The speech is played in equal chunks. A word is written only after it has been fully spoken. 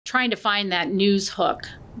trying to find that news hook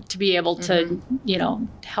to be able to, you know,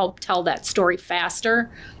 help tell that story faster.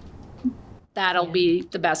 That'll be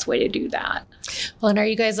the best way to do that. Well, and are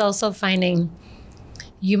you guys also finding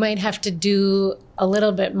you might have to do a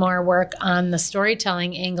little bit more work on the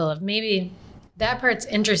storytelling angle of maybe that part's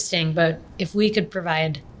interesting, but if we could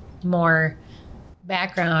provide more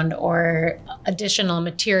background or additional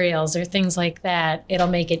materials or things like that, it'll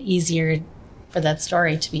make it easier for that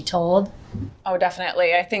story to be told? Oh,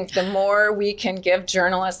 definitely. I think the more we can give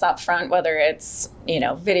journalists up front, whether it's, you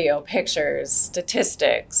know, video, pictures,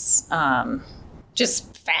 statistics,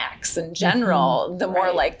 just facts in general, the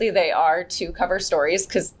more likely they are to cover stories,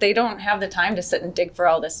 because they don't have the time to sit and dig for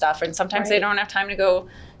all this stuff. And sometimes they don't have time to go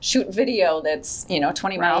shoot video that's, you know,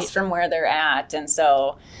 20 miles from where they're at. And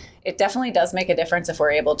so it definitely does make a difference if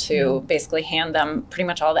we're able to basically hand them pretty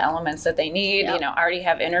much all the elements that they need, you know, already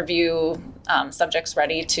have interview subjects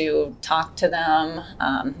ready to talk to them.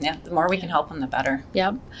 The more we can help them, the better.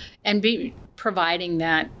 Yep. And be providing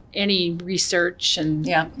that any research and,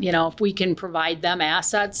 you know, if we can provide them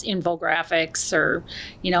assets, infographics, or,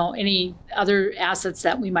 you know, any other assets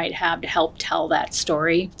that we might have to help tell that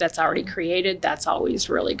story that's already created, that's always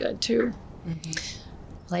really good too.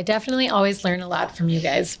 Well, I definitely always learn a lot from you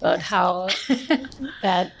guys about how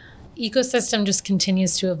that ecosystem just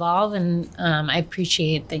continues to evolve. And I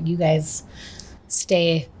appreciate that you guys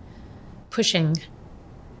stay pushing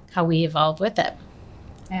how we evolve with it.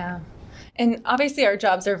 Yeah. And obviously our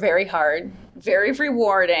jobs are very hard, very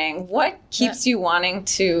rewarding. What keeps you wanting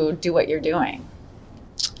to do what you're doing?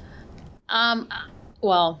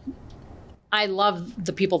 Well, I love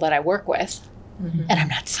the people that I work with, and I'm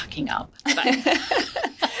not sucking up. But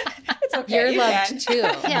it's okay. You're loved too.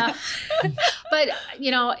 Yeah. But,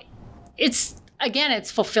 you know, it's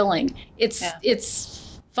fulfilling.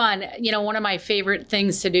 It's fun. You know, one of my favorite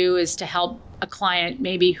things to do is to help a client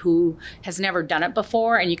maybe who has never done it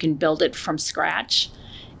before, and you can build it from scratch.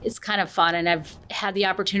 It's kind of fun. And I've had the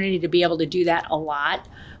opportunity to be able to do that a lot,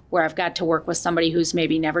 where I've got to work with somebody who's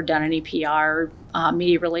maybe never done any PR,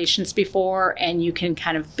 media relations before, and you can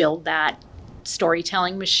kind of build that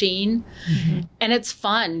storytelling machine. And it's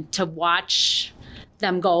fun to watch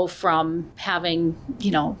them go from having,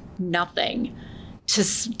 you know, nothing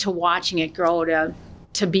to watching it grow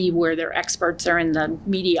to be where they're experts are in the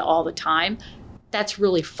media all the time. That's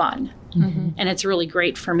really fun. And it's really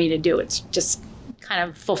great for me to do. It's just kind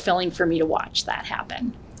of fulfilling for me to watch that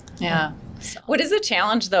happen. Yeah. So. What is a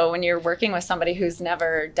challenge, though, when you're working with somebody who's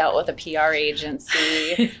never dealt with a PR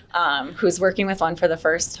agency, who's working with one for the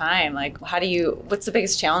first time? Like, what's the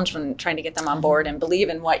biggest challenge when trying to get them on board and believe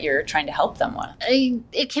in what you're trying to help them with?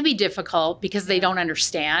 It can be difficult because they don't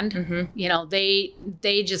understand. You know, they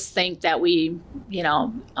just think that we, you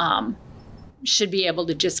know, should be able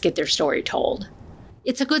to just get their story told.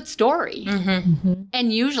 It's a good story.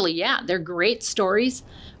 And usually, they're great stories.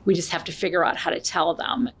 We just have to figure out how to tell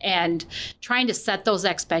them, and trying to set those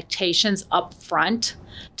expectations up front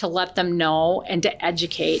to let them know and to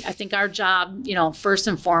educate. I think our job, you know, first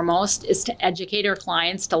and foremost is to educate our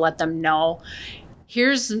clients, to let them know,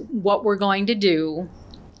 here's what we're going to do,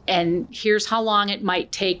 and here's how long it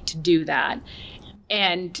might take to do that.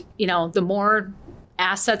 And, you know, the more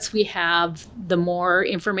assets we have, the more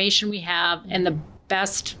information we have, and the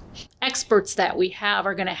best experts that we have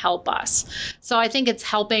are going to help us. So I think it's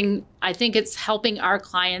helping our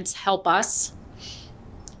clients help us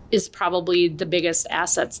is probably the biggest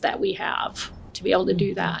assets that we have to be able to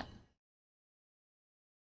do that.